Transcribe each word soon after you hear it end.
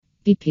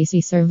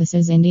PPC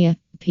Services India,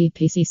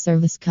 PPC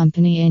Service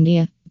Company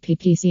India,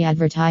 PPC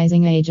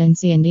Advertising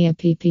Agency India,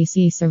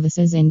 PPC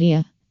Services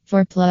India.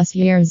 4+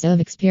 years of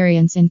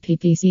experience in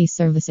PPC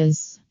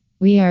services.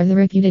 We are the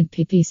reputed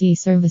PPC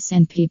Service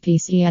and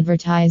PPC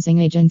Advertising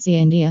Agency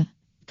India.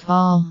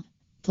 Call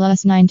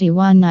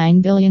 +91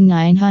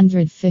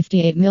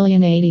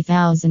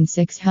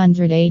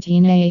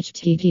 9,958,080,618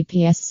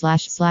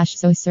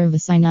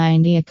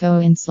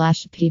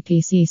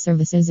 https://soservice.india.co/ppc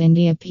services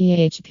India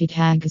php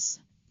tags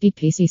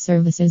PPC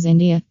Services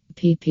India,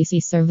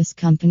 PPC Service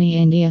Company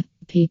India,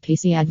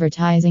 PPC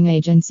Advertising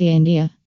Agency India.